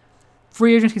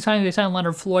 Free agency signing, they signed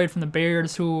Leonard Floyd from the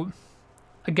Bears, who,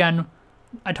 again,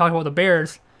 I talk about the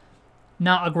Bears,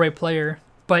 not a great player.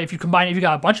 But if you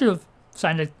got a bunch of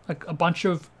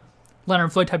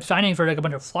Leonard Floyd type signings or like a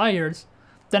bunch of flyers,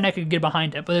 then I could get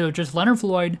behind it. But it was just Leonard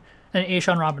Floyd and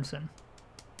A'Shawn Robinson.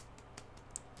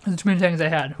 Those are too many things they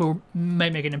had who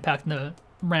might make an impact in the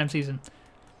Rams season.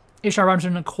 A'Shawn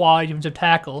Robinson, a quality defensive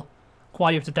tackle.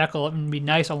 Quality defensive tackle would be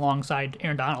nice alongside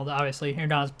Aaron Donald, obviously. Aaron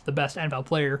Donald's the best NFL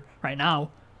player right now.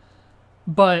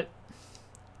 But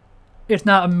it's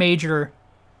not a major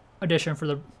addition for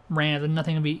the Rams and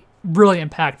nothing to be really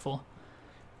impactful.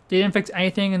 They didn't fix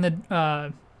anything in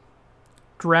the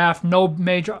draft. No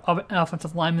major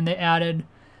offensive lineman they added.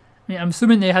 I mean, I'm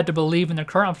assuming they had to believe in their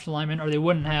current offensive lineman or they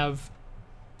wouldn't have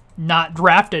not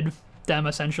drafted them,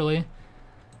 essentially.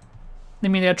 I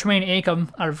mean, they had Tremaine Acom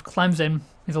out of Clemson.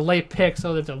 He's a late pick,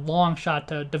 so there's a long shot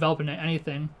to develop into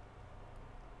anything.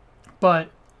 But,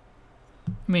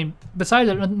 I mean, besides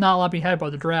that, not a lot to be had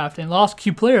about the draft. And lost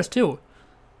key players, too.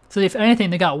 So, if anything,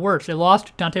 they got worse. They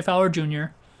lost Dante Fowler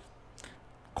Jr.,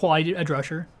 quality edge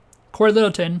rusher. Corey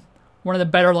Littleton, one of the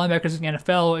better linebackers in the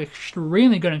NFL,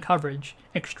 extremely good in coverage.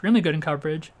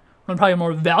 One of the probably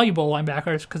more valuable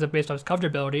linebackers because of based on his coverage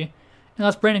ability. And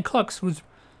that's Brandon Cooks, who's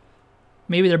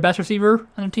maybe their best receiver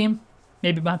on the team.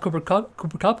 Maybe behind Cooper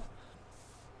Kupp.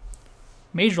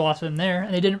 Major loss in there,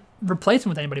 and they didn't replace him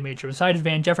with anybody major besides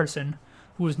Van Jefferson,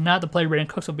 who is not the player Brandon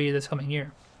Cooks will be this coming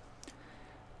year.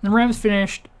 And the Rams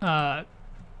finished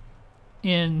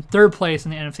in third place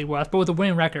in the NFC West, but with a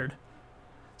winning record.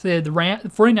 So they had the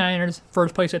 49ers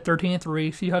first place at 13-3,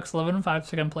 Seahawks 11-5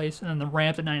 second place, and then the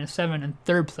Rams at 9-7 in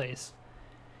third place.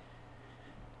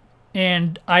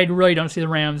 And I really don't see the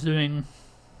Rams doing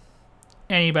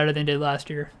any better than they did last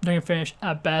year. They're going to finish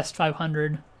at best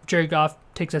 500. Jared Goff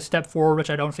takes a step forward, which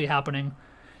I don't see happening.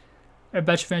 I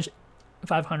bet you finish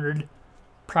 500.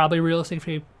 Probably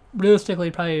realistically,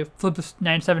 probably flip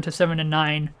 9-7 to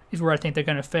 7-9 is where I think they're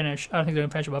going to finish. I don't think they're going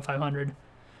to finish above 500.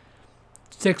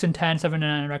 6-10,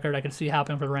 7-9 record I can see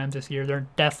happening for the Rams this year. They're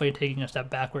definitely taking a step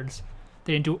backwards.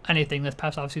 They didn't do anything this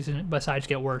past offseason besides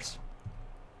get worse.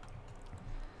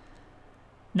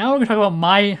 Now we're going to talk about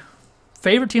my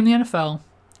favorite team in the NFL,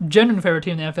 genuine favorite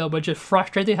team in the NFL, but just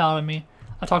frustrate the hell out of me.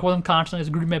 I talk about them constantly as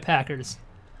Green Bay Packers.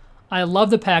 I love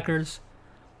the Packers,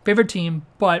 favorite team,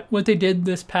 but what they did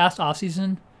this past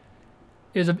offseason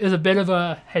is a bit of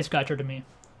a head scratcher to me.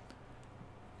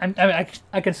 I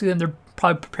can see them, they're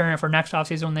probably preparing for next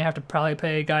offseason when they have to probably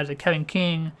pay guys like Kevin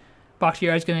King.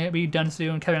 Bakhtiari's going to be done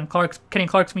soon. Kenny Clark's going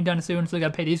to be done soon, so they got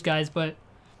to pay these guys. But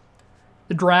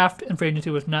the draft and free agency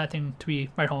was nothing to be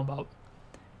right home about,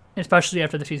 especially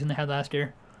after the season they had last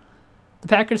year. The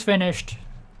Packers finished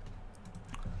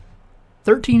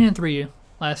 13-3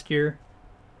 last year,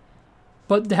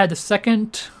 but they had the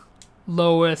second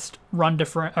lowest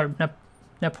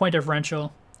net point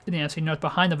differential in the NFC North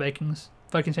behind the Vikings.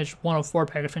 Vikings finished 104,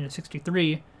 Packers finished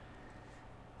 63.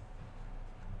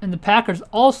 And the Packers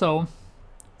also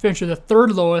finished with the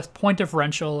third lowest point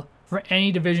differential for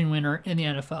any division winner in the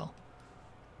NFL.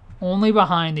 Only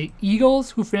behind the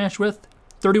Eagles, who finished with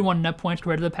 31 net points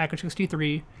compared to the Packers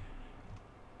 63,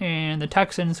 and the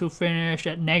Texans, who finished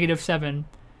at -7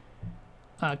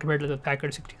 compared to the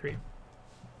Packers 63.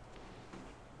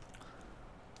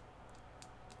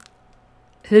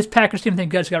 This Packers team, I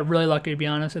think, got really lucky, to be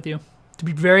honest with you. To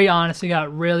be very honest, they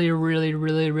got really, really,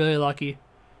 really, really lucky.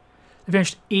 They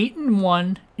finished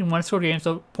 8-1 in one score game,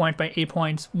 so point by 8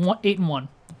 points. 8-1.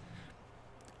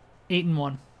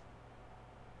 8-1.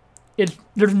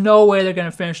 There's no way they're going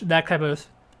to finish that type of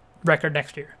record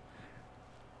next year.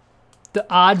 The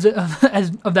odds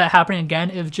of that happening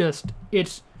again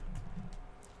it's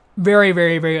very,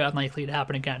 very, very unlikely to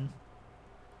happen again.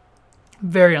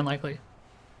 Very unlikely.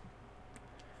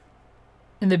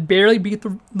 And they barely beat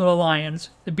the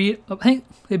Lions. I think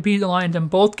they beat the Lions in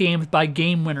both games by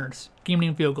game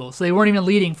winning field goals. So they weren't even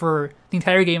leading for the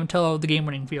entire game until the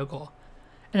game-winning field goal.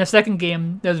 And the second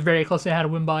game that was very close they had to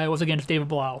win by was against David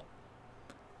Blau,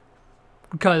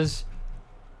 because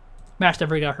Matt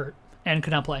Stafford got hurt and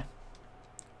could not play.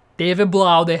 David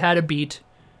Blau they had to beat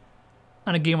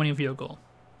on a game-winning field goal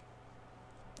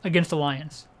against the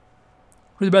Lions.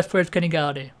 Who's the best player is Kenny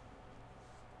Galladay,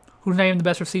 who's not even the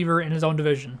best receiver in his own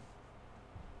division.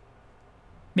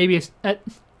 Maybe it's,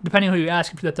 depending on who you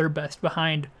ask, he's the third best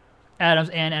behind Adams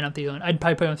and Adam Thielen. I'd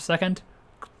probably put him second,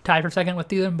 tied for second with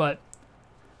Thielen, but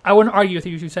I wouldn't argue with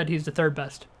you if you said he's the third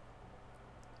best.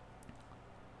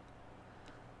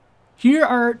 Speaking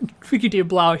of David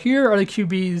Blau, here are the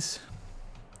QBs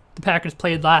the Packers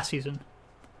played last season,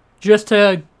 just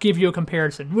to give you a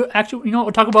comparison. Actually,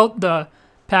 we'll talk about the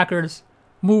Packers'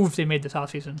 moves they made this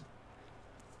offseason.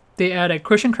 They added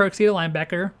Christian Kirksey, a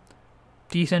linebacker.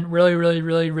 Decent, really, really,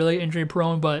 really, really injury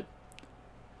prone, but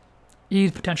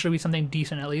he's potentially be something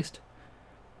decent at least.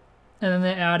 And then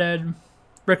they added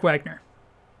Rick Wagner,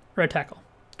 right tackle,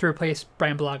 to replace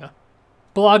Brian Bulaga.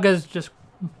 Bulaga's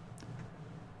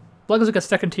like a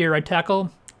second tier right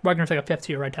tackle. Wagner's like a fifth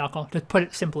tier right tackle, to put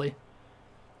it simply.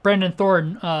 Brandon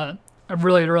Thornton, a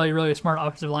really, really, really smart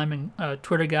offensive lineman,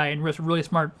 Twitter guy, and really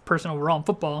smart person overall in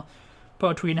football,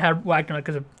 put a tweet and had Wagner like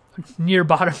as a near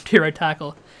bottom tier right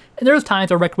tackle. And there was times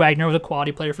where Rick Wagner was a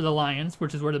quality player for the Lions,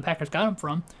 which is where the Packers got him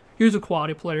from. He was a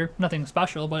quality player, nothing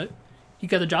special, but he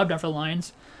got the job done for the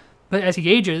Lions. But as he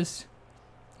ages,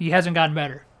 he hasn't gotten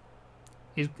better.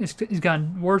 He's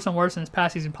gotten worse and worse, and his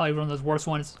past season probably one of those worst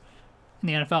ones in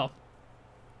the NFL.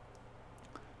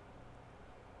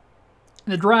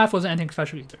 And the draft wasn't anything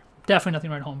special either. Definitely nothing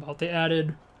to write home about. They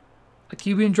added a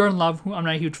QB in Jordan Love, who I'm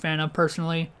not a huge fan of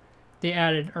personally. They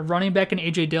added a running back in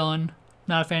A.J. Dillon,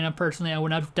 not a fan of personally. I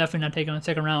would definitely not take him in the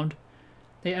second round.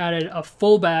 They added a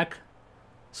fullback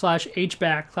 /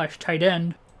 H-back / tight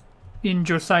end in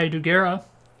Josiah Dugera.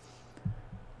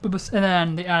 And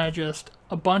then they added just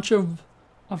a bunch of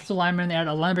offensive linemen. They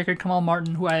added a linebacker, Kamal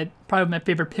Martin, who I probably my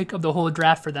favorite pick of the whole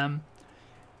draft for them.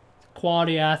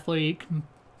 Quality athlete, can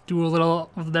do a little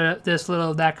of this,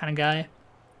 little of that kind of guy.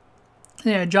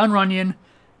 Yeah, John Runyon,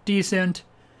 decent.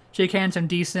 Jake Hansen,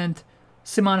 decent.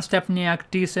 Simon Stepaniak,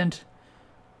 decent.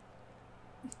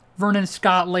 Vernon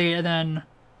Scottley, and then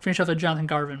finish off with Jonathan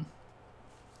Garvin.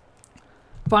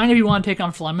 Fine if you want to take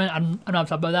on Fleming. I'm not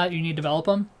upset about that. You need to develop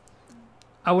him.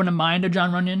 I wouldn't mind a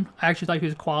John Runyon. I actually thought he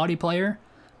was a quality player.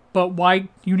 But why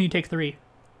you need to take 3?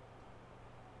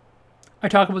 I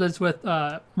talked about this with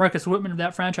Marcus Whitman,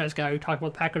 that franchise guy who talked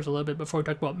about Packers a little bit before we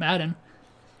talked about Madden.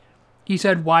 He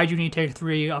said, why do you need to take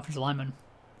 3 offensive linemen?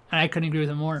 And I couldn't agree with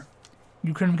him more.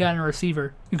 You couldn't have gotten a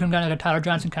receiver. You couldn't have gotten like a Tyler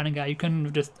Johnson kind of guy. You couldn't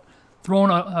have just thrown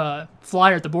a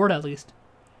flyer at the board at least.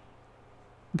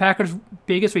 The Packers'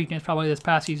 biggest weakness probably this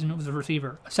past season was a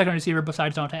receiver. A second receiver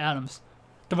besides Davante Adams.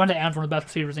 Davante Adams is one of the best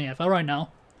receivers in the NFL right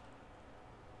now.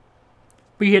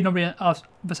 But he had nobody else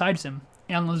besides him.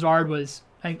 And Lazard was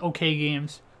like okay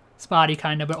games. Spotty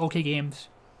kind of, but okay games.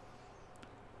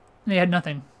 And they had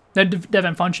nothing. They had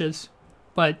Devin Funches,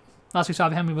 but last we saw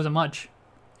of him, he wasn't much.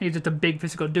 He's just a big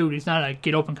physical dude. He's not a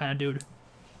get open kind of dude.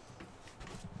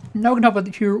 Now we can talk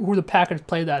about who the Packers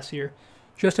played last year,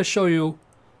 just to show you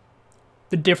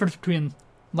the difference between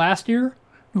last year,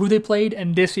 who they played,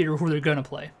 and this year, who they're going to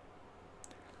play.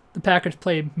 The Packers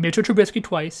played Mitchell Trubisky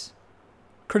twice,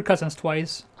 Kirk Cousins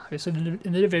twice, obviously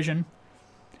in the division.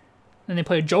 Then they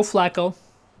played Joe Flacco,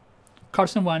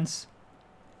 Carson Wentz,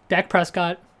 Dak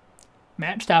Prescott,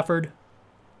 Matt Stafford,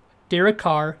 Derek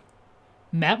Carr,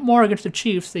 Matt Moore against the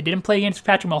Chiefs. They didn't play against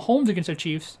Patrick Mahomes against the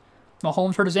Chiefs.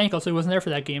 Mahomes hurt his ankle, so he wasn't there for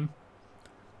that game.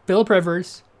 Phillip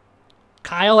Rivers,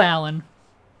 Kyle Allen,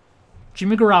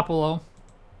 Jimmy Garoppolo,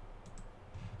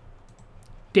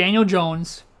 Daniel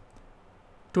Jones,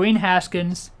 Dwayne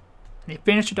Haskins, and they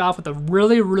finished it off with a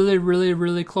really, really, really,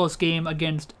 really close game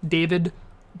against David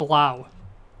Blau.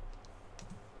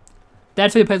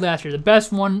 That's who they played last year. The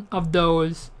best one of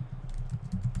those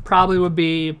probably would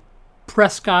be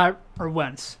Prescott or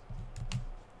Wentz.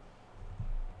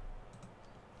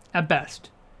 At best.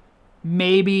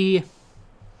 Maybe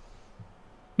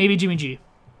Jimmy G.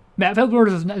 Phillip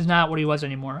Rivers is not what he was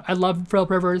anymore. I love Phillip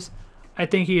Rivers. I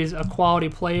think he is a quality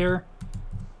player.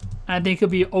 And I think he'll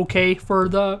be okay for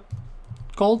the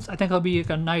Colts. I think he'll be like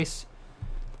a nice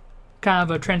kind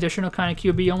of a transitional kind of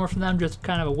QB almost for them, just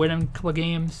kind of a win in a couple of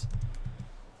games.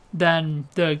 Then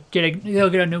they'll get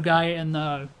a new guy in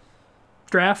the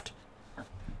draft.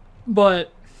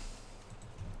 But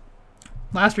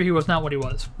last year he was not what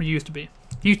he used to be.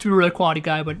 He used to be a really quality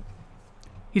guy, but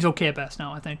he's okay at best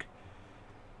now, I think.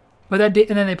 But that day,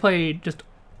 and then they played just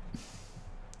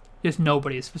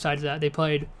nobodies besides that. They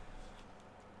played,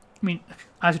 I mean,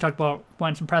 I actually talked about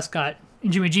Wentz and Prescott,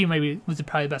 and Jimmy G maybe was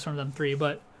probably the best one of them 3,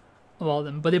 but of all of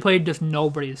them. But they played just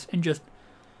nobodies and just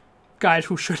guys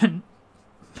who shouldn't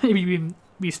maybe even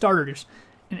be starters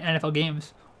in NFL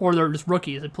games, or they're just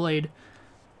rookies. They played.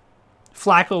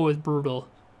 Flacco was brutal.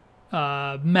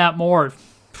 Matt Moore,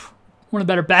 one of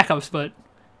the better backups, but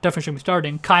definitely shouldn't be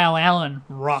starting. Kyle Allen,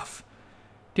 rough.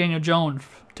 Daniel Jones,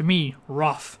 to me,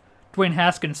 rough. Dwayne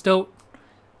Haskins still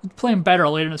playing better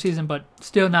later in the season, but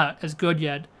still not as good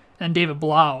yet. And David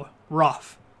Blau,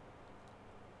 rough.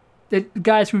 The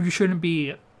guys who you shouldn't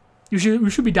be, you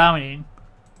should be dominating.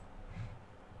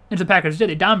 And the Packers did.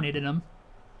 They dominated them.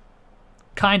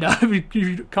 Kind of.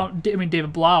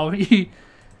 David Blau,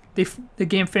 the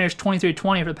game finished 23-20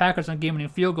 for the Packers on a game-winning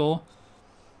field goal.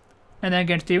 And then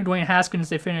against Dwayne Haskins,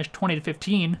 they finished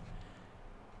 20-15.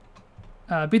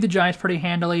 Beat the Giants pretty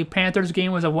handily. Panthers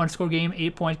game was a one-score game,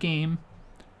 8-point game.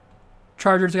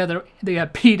 Chargers they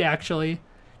got beat actually.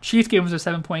 Chiefs game was a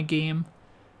 7-point game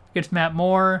against Matt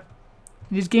Moore.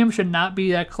 These games should not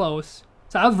be that close.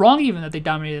 So I was wrong even that they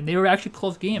dominated them. They were actually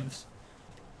close games.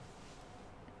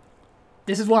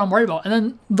 This is what I'm worried about. And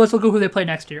then let's look at who they play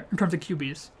next year in terms of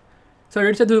QBs. So I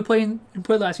already said they played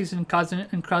last season, Cousins,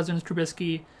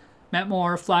 Trubisky, Matt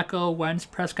Moore, Flacco, Wentz,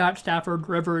 Prescott, Stafford,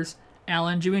 Rivers,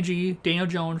 Allen, Jimmy G, Daniel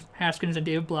Jones, Haskins, and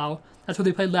David Blau. That's what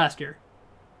they played last year.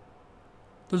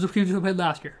 Those are the QBs who played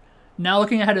last year. Now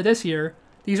looking ahead of this year,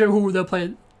 these are who they'll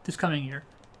play this coming year.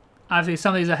 Obviously,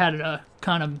 some of these ahead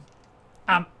kind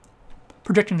of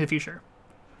predicting the future.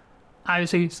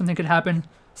 Obviously, something could happen.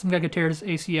 Some guy could tear his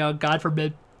ACL. God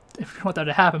forbid if you want that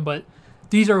to happen. But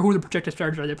these are who the projected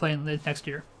starters are they're playing next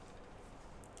year.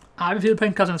 Obviously, they're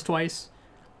playing Cousins twice.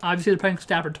 Obviously, they're playing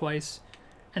Stafford twice.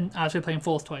 And obviously, they're playing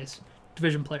Foles twice.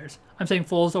 Division players. I'm saying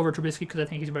Foles over Trubisky because I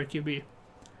think he's a better QB.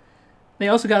 They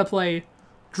also got to play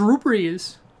Drew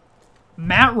Brees,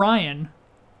 Matt Ryan,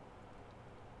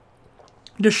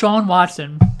 Deshaun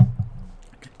Watson,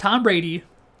 Tom Brady,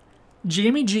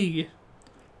 Jimmy G,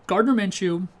 Gardner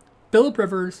Minshew, Phillip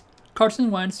Rivers,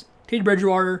 Carson Wentz, Teddy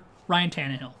Bridgewater, Ryan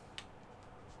Tannehill.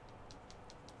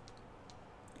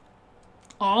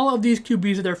 All of these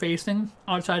QBs that they're facing,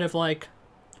 outside of like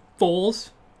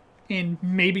Foles and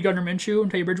maybe Gardner Minshew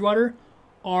and Teddy Bridgewater,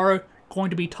 are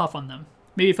going to be tough on them.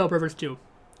 Maybe Phillip Rivers too.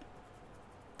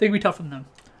 They can be tough on them.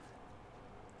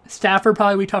 Stafford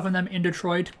probably be tough on them in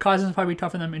Detroit. Cousins probably be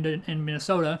tough on them in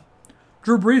Minnesota.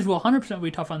 Drew Brees will 100%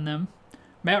 be tough on them.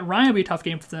 Matt Ryan will be a tough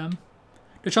game for them.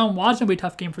 Deshaun Watson will be a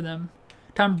tough game for them.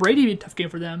 Tom Brady will be a tough game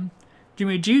for them.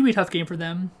 Jimmy G will be a tough game for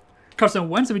them. Carson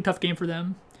Wentz will be a tough game for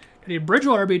them. Teddy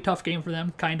Bridgewater will be a tough game for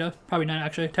them, kinda. Probably not,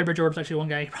 actually. Teddy Bridgewater's actually one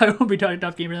guy. He probably won't be a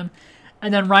tough game for them.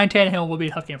 And then Ryan Tannehill will be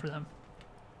a tough game for them.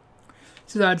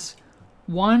 So that's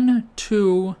 1,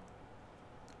 2,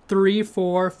 3,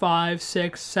 4, 5,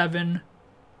 6, 7,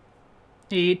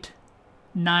 8,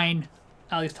 9.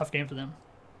 At least tough game for them.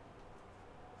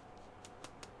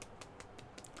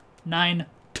 9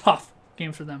 tough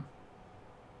games for them.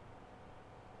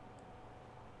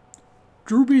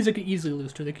 Drew Brees they could easily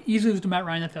lose to. They could easily lose to Matt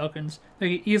Ryan and the Falcons.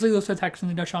 They could easily lose to the Texans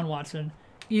and Deshaun Watson.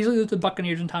 Easily lose to the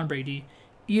Buccaneers and Tom Brady.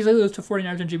 Easily lose to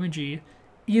 49ers and Jimmy G.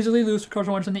 Easily lose to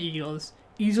Carson Wentz and the Eagles.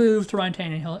 Easily lose to Ryan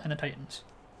Tannehill and the Titans.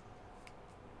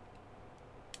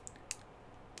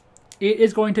 It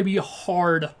is going to be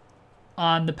hard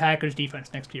on the Packers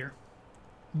defense next year.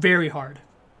 Very hard.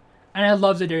 And I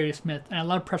love Zadarius Smith, and I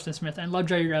love Preston Smith, and I love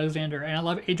Jair Alexander, and I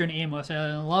love Adrian Amos, and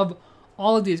I love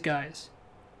all of these guys.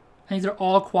 I think they're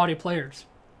all quality players.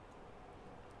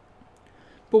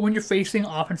 But when you're facing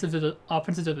offenses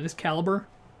of this caliber,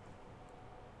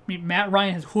 I mean, Matt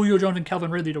Ryan has Julio Jones and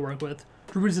Calvin Ridley to work with.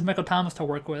 Drew Brees has Michael Thomas to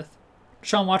work with.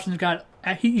 Deshaun Watson's got,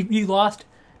 he lost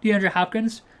DeAndre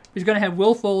Hopkins. He's going to have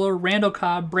Will Fuller, Randall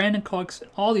Cobb, Brandon Cooks,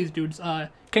 all these dudes.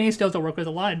 Kenny Stills to work with,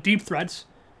 a lot of deep threats.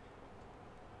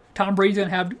 Tom Brady's going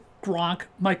to have Gronk,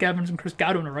 Mike Evans, and Chris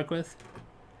Godwin to work with.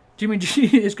 Jimmy G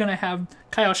is going to have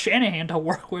Kyle Shanahan to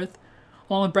work with,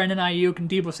 along with Brandon Ayuk and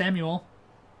Deebo Samuel.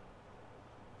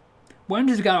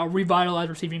 Wentz has got a revitalized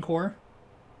receiving core.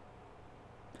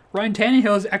 Ryan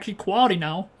Tannehill is actually quality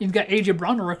now. He's got A.J.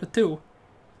 Brown to work with too.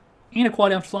 And a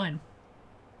quality offensive line.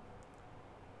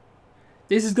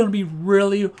 This is going to be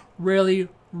really, really,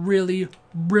 really,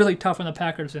 really tough on the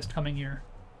Packers this coming year.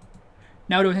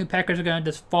 Now, do I think the Packers are going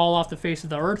to just fall off the face of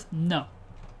the earth? No.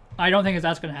 I don't think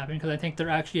that's going to happen because I think they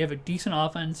actually have a decent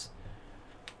offense.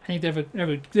 I think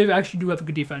they actually do have a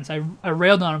good defense. I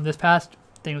railed on them this past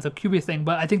thing with a QB thing,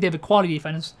 but I think they have a quality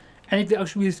defense. I think they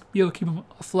actually be able to keep them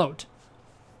afloat.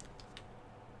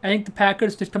 I think the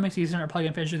Packers this coming season are probably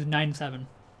going to finish with 9-7.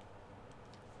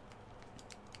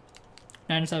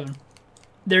 9-7.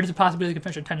 There's a possibility they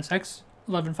can finish at 10-6,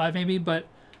 11-5 maybe, but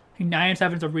I think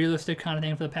 9-7 is a realistic kind of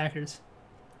thing for the Packers.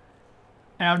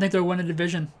 And I don't think they'll win the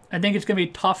division. I think it's going to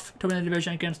be tough to win the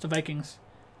division against the Vikings.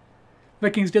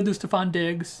 Vikings did lose Stephon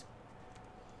Diggs.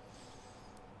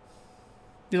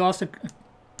 They lost.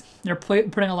 They're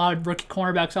putting a lot of rookie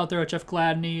cornerbacks out there with Jeff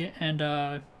Gladney and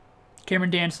Cameron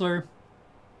Dantzler.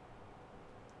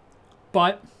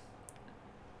 But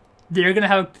they're going to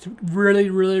have to really,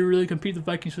 really, really compete with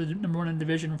the Vikings for the number one in the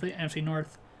division for the NFC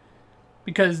North.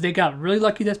 Because they got really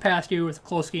lucky this past year with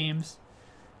close games.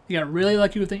 They got really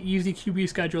lucky with an easy QB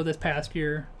schedule this past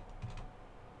year.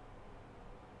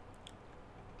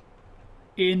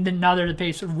 And then now they're to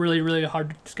face a really, really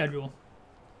hard schedule.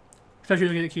 Especially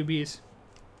looking at the QBs. It's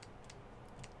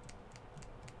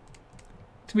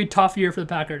going to be a tough year for the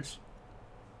Packers.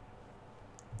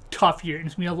 Tough year. And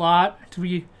it's going to be a lot to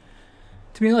be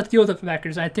let's deal with the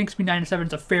Packers. I think it's going to be 9-7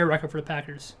 is a fair record for the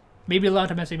Packers. Maybe a lot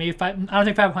of optimistic. Maybe I don't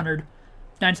think 500.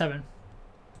 9-7.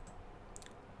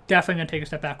 Definitely going to take a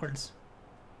step backwards.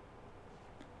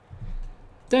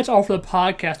 That's all for the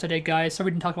podcast today, guys. So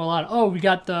we didn't talk about a lot. Oh, we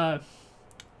got the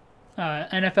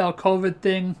NFL COVID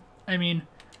thing. I mean,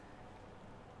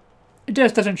 it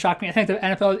just doesn't shock me. I think the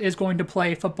NFL is going to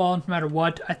play football no matter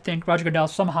what. I think Roger Goodell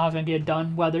somehow is going to get it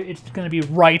done, whether it's going to be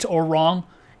right or wrong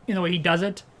in the way he does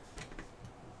it.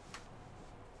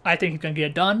 I think he's going to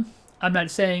get it done. I'm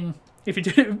not saying if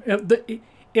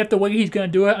the way he's going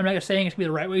to do it, I'm not saying it's going to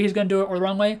be the right way he's going to do it or the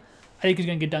wrong way. I think he's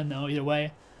going to get done, though, either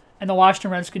way. And the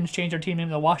Washington Redskins changed their team name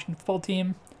to the Washington Football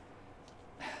Team.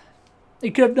 They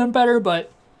could have done better,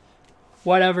 but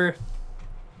whatever.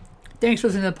 Thanks for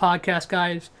listening to the podcast,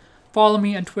 guys. Follow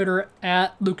me on Twitter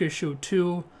at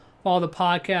LucasShoe2. Follow the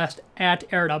podcast at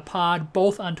Air.pod,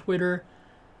 both on Twitter.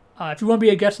 If you want to be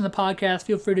a guest on the podcast,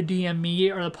 feel free to DM me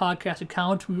or the podcast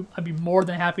account. I'd be more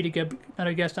than happy to get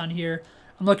another guest on here.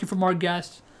 I'm looking for more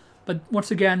guests. But once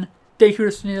again, thank you for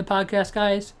listening to the podcast,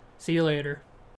 guys. See you later.